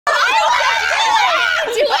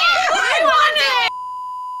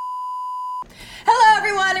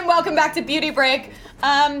welcome back to Beauty Break.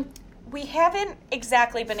 We haven't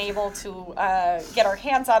exactly been able to get our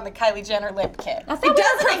hands on the Kylie Jenner lip kit. I thought we were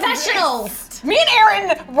professionals. Me and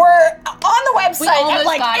Erin were on the website at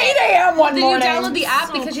like 8 a.m. one morning. Did you download the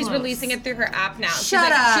app because she's releasing it through her app now?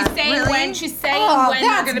 Shut up. She's saying Really? when she's saying when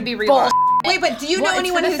they're going to be relaunched. Wait, but do you know Well, it's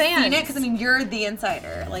anyone for the who's seen fans. it? Because I mean, you're the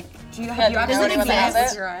insider. Like, do you Yeah, have do you actually know anyone seen that it has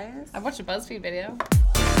with it? your eyes? I watched a BuzzFeed video.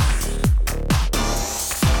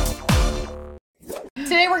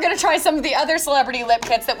 Today we're going to try some of the other celebrity lip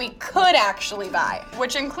kits that we could actually buy,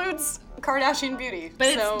 which includes Kardashian Beauty. But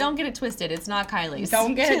it's, don't get it twisted. It's not Kylie's.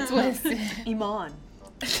 Don't get it twisted. Iman.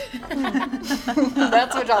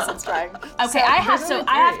 That's what Jocelyn's trying. Okay, I have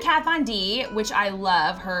Kat Von D, which I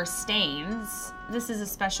love her stains. This is a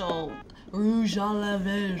special Rouge à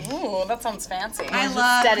Lèvres. Ooh, that sounds fancy. I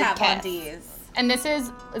love Aesthetic Kat Von kiss. D's. And this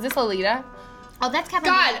is this Lolita? Oh, that's Kat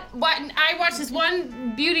Von God, what? I watched this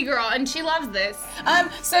one beauty girl and she loves this.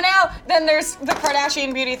 So now, then there's the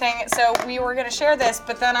Kardashian Beauty thing. So we were gonna share this,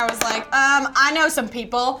 but then I was like, I know some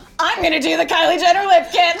people. I'm gonna do the Kylie Jenner lip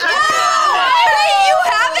kit. Wait, you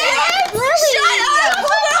have it? Really? Shut up!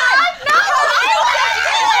 Hold on! No!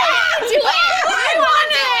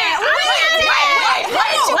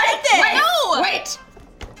 Wait!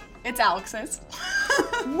 It's Alex's.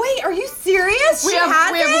 Wait, are you serious? We She have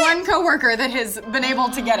has one coworker that has been able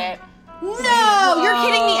to get it. No, you're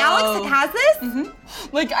kidding me. Alex has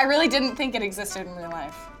this? Like, I really didn't think it existed in real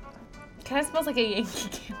life. Kind of smells like a Yankee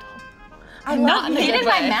candle. I love Get in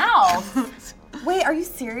my mouth. Wait, are you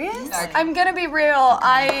serious? I'm gonna be real.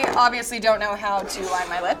 I obviously don't know how to line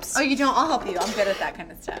my lips. Oh, you don't? I'll help you. I'm good at that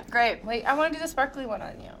kind of stuff. Great. Wait, I want to do the sparkly one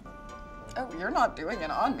on you. Oh, you're not doing it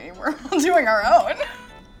on me. We're all doing our own.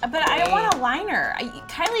 But I don't want a liner.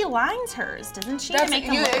 Kylie lines hers, doesn't she? To make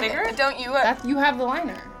them look bigger? Don't you? You have the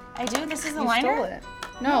liner. I do. This is a You liner. stole it.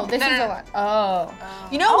 No, this is a liner. Oh.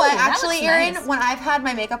 You know what? that Actually, looks Erin, nice. when I've had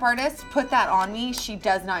my makeup artist put that on me, she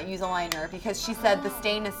does not use a liner because she said the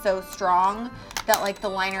stain is so strong that like the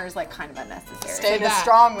liner is like kind of unnecessary. Stain is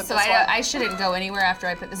strong with So this one. I shouldn't go anywhere after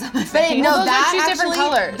I put this on my But face. no, those are that two actually, different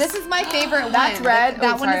colors. this is my favorite one. That's red.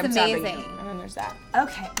 That Oh, one sorry, is I'm stopping. amazing. And then there's that.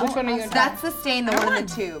 Okay. Which one are you gonna That's the stain, the one in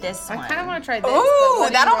the tube. This one. I kind of want to try this. Ooh,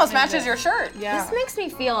 that almost matches your shirt. Yeah. This makes me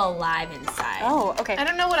feel alive inside. Oh, okay. I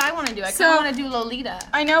don't know what I want to do. I So- kind of want to do Lolita.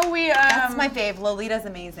 I know we. That's my fave. Lolita's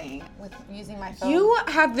amazing with using my phone. You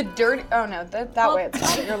have the dirty. Oh no, that way it's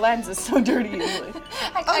not. Your lens is so dirty usually.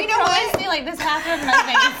 I you know what? see like this half of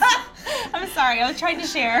my face. I'm sorry. I was trying to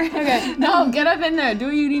share. Okay. No, get up in there. Do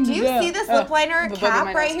what you need Do to you do. see this lip liner the bug in cap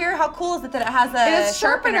my right nose. here? How cool is it that it has a It's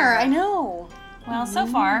sharpener. I know. Well, so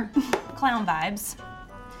far, clown vibes.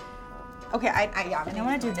 Okay, I And I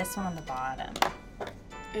want to do this one on the bottom.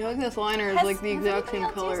 I feel like this liner is like the exact same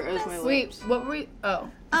color as my Wait, lips. what were we? Oh,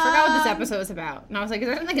 I forgot what this episode was about. And I was like, is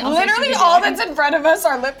there something else? Literally all that's in front of us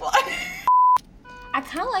are lip liner. I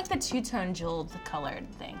kind of like the two-tone jeweled colored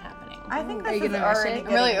thing happening. I think Are this you is gonna rush already it?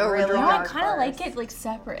 getting Really really overdrawn. No, I dark kind of for like us. it like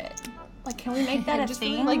separate. Like, can we make that a just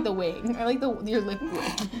thing? really like the wing. I like your lip wing.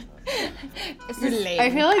 It's Your just- leg. I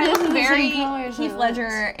feel like I this look is the very same color as my Heath lips.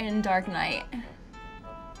 Ledger in Dark Knight.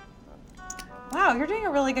 Wow, you're doing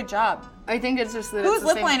a really good job. I think it's just that Whose it's the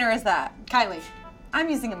lip same. liner is that? Kylie. I'm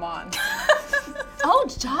using them on. Oh,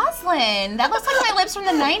 Joslyn! That looks like my lips from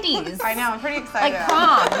the 90s. I know, I'm pretty excited. Like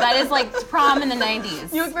prom. That is like prom in the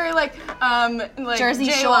 90s. You look very like Jersey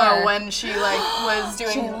J-Lo Shore. when she like was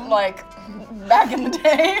doing like back in the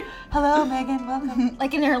day. Hello, Megan, welcome.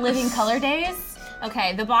 Like in her living color days.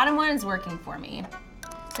 Okay, the bottom one is working for me.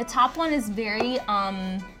 The top one is very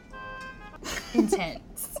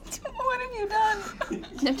intense. What have you done?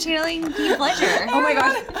 I'm channeling Heath Ledger. Oh my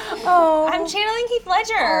gosh. Oh. I'm channeling Heath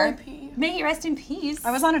Ledger. R.I.P. May he rest in peace.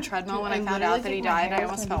 I was on a treadmill when I found out that he died. I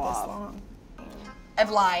almost fell off. I've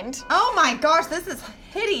lined. Oh my gosh, this is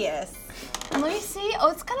hideous. Let me see.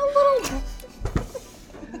 Oh, it's got a little.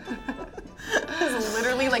 It's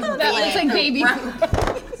literally like That looks like baby poop.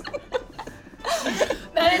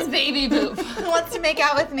 That is baby poop. Who wants to make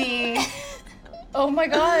out with me? Oh my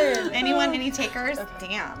god. Anyone, any takers?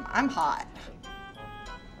 Damn, I'm hot.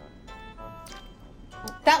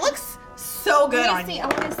 That looks so good on you. I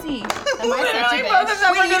want to see. Literally both of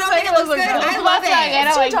them Wait, were you just don't saying think it it looks looks good? good. I love it.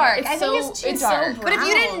 It's too dark. I so- think it's too it's dark. so But if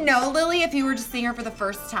you brown. didn't know, Lily, if you were just seeing her for the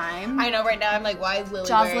first time, I know right now I'm like, why is Lily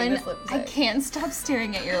wearing Joslyn, this lipstick? I can't stop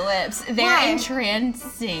staring at your lips. They're Why?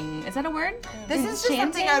 entrancing. Is that a word? this is just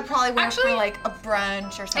something I would probably wear Actually, for like a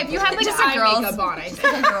brunch or something. If you had like Just a eye girl's- makeup on, I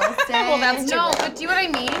think. a girl's day. Well, that's No, but do you know what I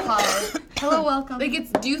mean? Hello, welcome.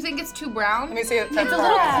 Like do you think it's too brown? Let me see it. It's a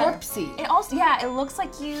little corpsey. It also, it looks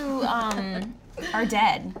like you are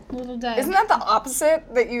dead. A little dead. Isn't that the opposite?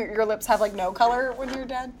 That your lips have like no color when you're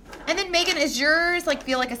dead? And then Megan, is yours like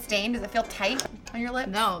feel like a stain? Does it feel tight on your lips?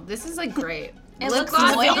 No, this is like great. It lip looks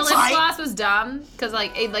gloss, moist. the lip gloss was dumb because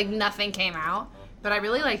like nothing came out. But I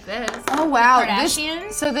really like this. Oh wow,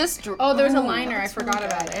 Kardashians? Oh, there's a liner. I forgot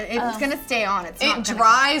about it. It's gonna stay on. It's not It gonna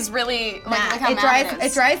dries really matte. like how It matte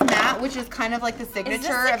dries. It dries matte, which is kind of like the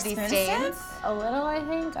signature of these stains. A little, I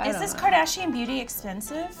think. Is this Kardashian Beauty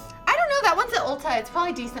expensive? I don't know. That one's at Ulta. It's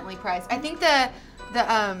probably decently priced. I think the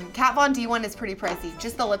Kat Von D one is pretty pricey.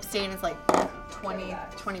 Just the lip stain is like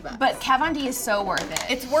 20 bucks. But Kat Von D is so worth it.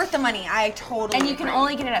 It's worth the money. I totally and you can agree.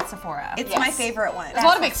 only get it at Sephora. It's my favorite one. There's a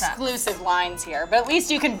lot of what's up. exclusive lines here, but at least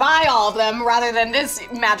you can buy all of them rather than this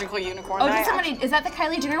magical unicorn. Oh, that did I somebody, is that the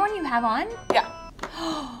Kylie Jenner one you have on? Yeah.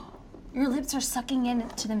 Your lips are sucking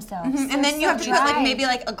into themselves. And then you have to put like maybe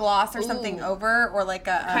like a gloss or something over, or like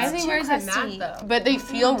a. Kylie wears it crusty. matte though. But they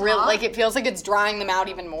feel real, like it feels like it's drying them out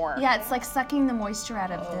even more. Yeah, it's like sucking the moisture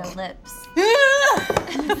out of the lips.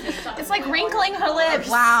 It's like wrinkling her lips.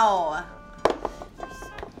 Wow.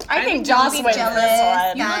 I think Joss wins this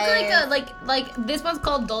one. You look like this one's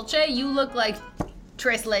called Dolce. You look like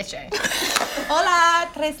Tres Leche. Hola,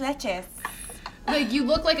 tres leches. Like you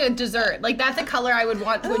look like a dessert. Like that's a color I would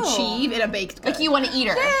want to achieve in a baked good. Like you want to eat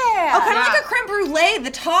her. Yeah. Oh, kind of like a creme brulee, the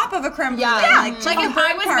top of a creme brulee. Like Like if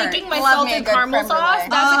I was making my Love me a salted good caramel creme sauce, brulee.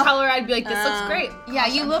 that's a color I'd be like, this looks great. Yeah,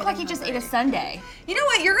 you look like you just ate a sundae. You know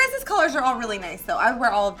what? Your guys' colors are all really nice, though. I would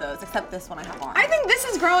wear all of those except this one I have on. I think this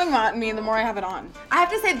is growing on me the more I have it on. I have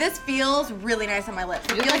to say this feels really nice on my lips.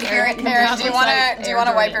 I feel like Eric Eric. Erin, do you want like to Air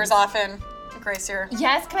wipe Jordans. yours off and grace your?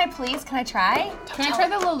 Yes, can I please? Can I try? Can I try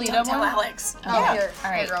the Lolita Don't tell one? Alex. Yeah. Here,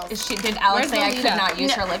 All right. Hey, girls. Did Alex Where's say I could Lolita? not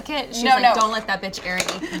use her lip kit? She's No, like, no. don't let that bitch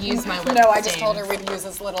Erin use my lip No, I just stain. told her we'd use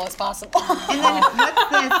as little as possible. And then what's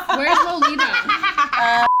this? Where's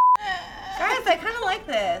Lolita? Guys, I kind of like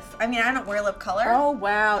this. I mean, I don't wear lip color. Oh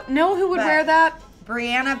wow! Know who would But- wear that?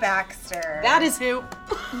 Brianna Baxter. That is who.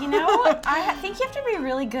 You know, I think you have to be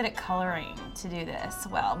really good at coloring to do this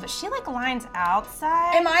well, but she like lines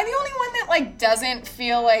outside. Am I the only one that like doesn't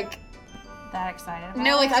feel like? that excited about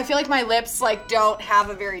No, it? like I feel like my lips like don't have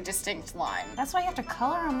a very distinct line. That's why you have to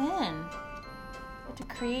color them in. You have to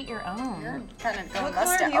create your own. You're kind of going What color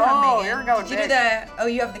mustache. do you have, Oh, Megan? you're going Did you big. do the? Oh,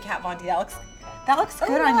 you have the Kat Von D. That looks good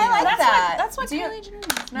no, on you. I like that. That's what Do you- Kylie Jenner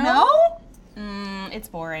is. No? It's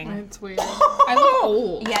boring. It's weird. I look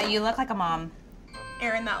old. Yeah, you look like a mom.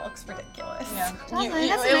 Erin, that looks ridiculous. Yeah. That's the it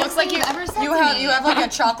nicest looks like thing you you've ever said you to have me. you have like a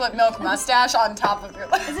chocolate milk mustache on top of your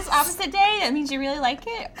lips. Is this opposite day? That means you really like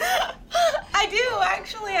it? I do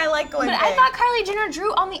actually. I like going But big. I thought Kylie Jenner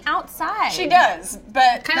drew on the outside. She does,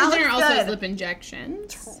 but Kylie Jenner looks also has good. lip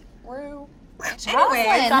injections. True. Anyway, Joslyn,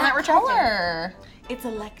 it's not that retracted. color. It's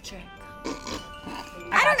electric.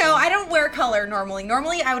 I don't know. I don't wear color normally.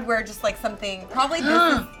 Normally, I would wear just like something. Probably this.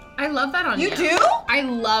 Is, I love that on you. you do? I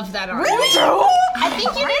love that on you. Really? I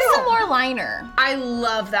think you need some more liner. I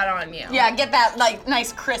love that on you. Yeah, get that like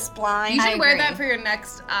nice crisp line. You should wear agree. that for your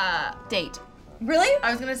next, Date. Really?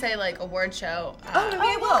 I was gonna say like award show maybe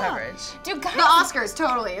I will. coverage. Dude, guys. The Oscars,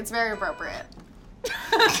 totally. It's very appropriate.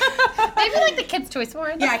 Maybe like the Kids' Choice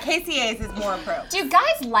Awards. Yeah, KCA's is more pro. Do you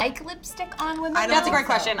guys like lipstick on women? I don't That's a great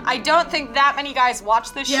think so. question. I don't think that many guys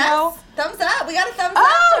watch this show. Thumbs up. We got a thumbs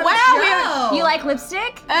Oh, up. from wow, Joe. You like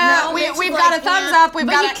lipstick? No, we've Mitch got like a thumbs that. up. We've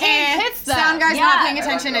But got you a can't kiss them. sound guy's Yeah. not paying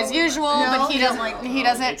attention as usual, No, but he he doesn't. doesn't. He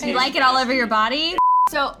doesn't. You like it all over your body?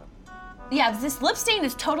 So, yeah, this lip stain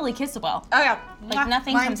is totally kissable. Oh yeah, Like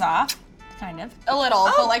nothing Mine- comes off, kind of. a little,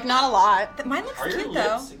 but like not a lot. Mine looks Are your cute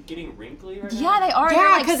though. lips getting wrinkly right now? Yeah, they are. Yeah, They're,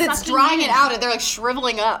 like, because it's sucking drying in. it out. They're like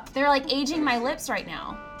shriveling up. They're like aging my lips right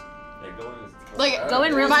now. They're going Like, Go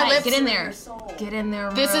in real My tight. lips- Get in there. Get in there.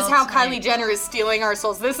 This is real how tight. Kylie Jenner is stealing our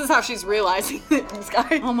souls. This is how she's realizing things,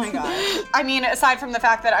 guys. Oh my god. I mean, aside from the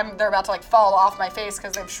fact that they're about to like fall off my face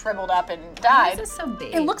because they've shriveled up and died. This is so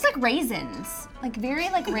big. It looks like raisins. Like very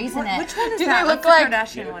like raisinette. Which one is Do that? they look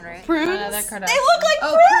That's the like Kardashian one, right? Prunes? that Kardashian. They look like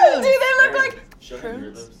Oh, prunes. prunes. Dude, they look like Show them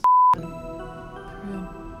your lips.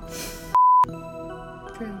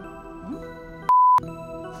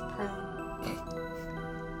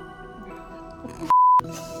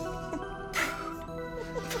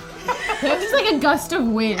 That was just like a gust of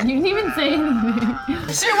wind. You didn't even say anything.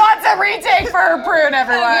 She wants a retake for her prune,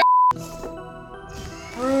 everyone.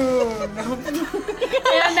 And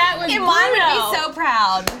that was Mine would Bruno. be so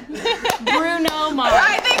proud. Bruno Mars.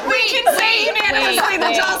 I think we can say unanimously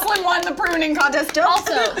that wait. Jocelyn won the pruning contest.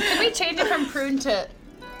 Also, can we change it from prune to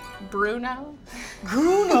Bruno?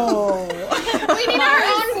 Bruno. We need our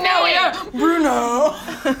own No, we don't. Bruno.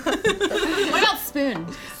 What about spoon?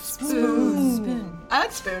 Spoon. I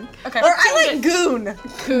like spoon. Okay. Or I like goon. I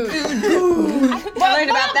learned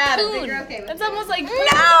about that. That's almost like No!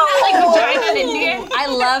 like vagina in Indian. I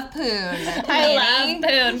love poon. I love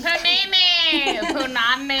poon. Panini.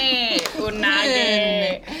 Punani.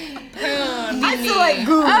 Punage. Poon. I still like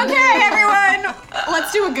goon. Okay, everyone.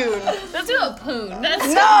 Let's do a goon. Let's do a poon. That's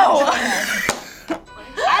No!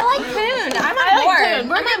 I like poon. I'm on board.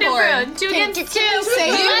 We're gonna do poon. Two Can against you two.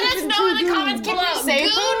 say Let it? us know in the comments below. say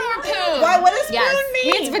Goon or poon? Why? What does Yes. spoon mean?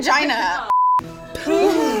 Means vagina.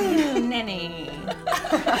 Nanny.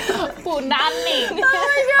 Punani.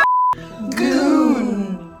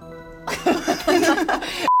 Goon.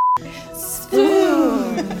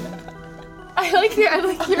 I like your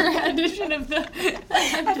addition of the.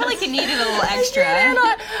 I feel like it needed a little extra. Okay,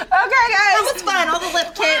 guys. That was fun. All the lip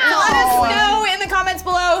kits. Let us know in the comments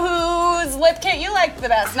below whose lip kit you liked the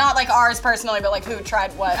best. Not like ours personally, but like who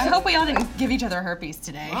tried what. I hope we all didn't give each other herpes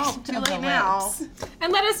today. Oh, too Of the late now. lips.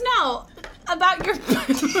 And let us know about your.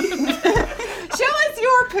 Show us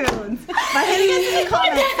your poons by hitting us in the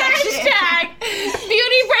comments section. Hashtag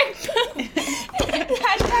beauty break.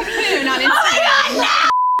 Hashtag poon on Instagram. Oh my God!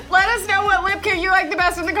 Let us know what lip kit you like the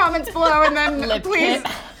best in the comments below, and then please.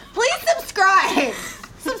 Please subscribe.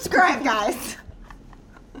 Subscribe, guys.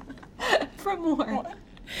 For more.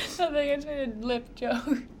 Something I tried a lip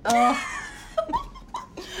joke.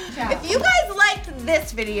 If you guys liked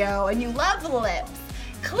this video and you love lips,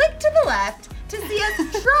 click to the left to see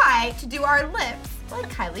us try to do our lips like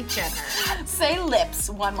Kylie Jenner. Say lips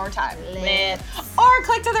one more time. Lips. Or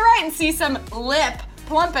click to the right and see some lip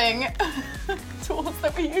plumping tools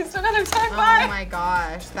that we used another time. Bye. Oh my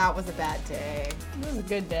gosh, that was a bad day. It was a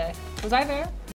good day. Was I there?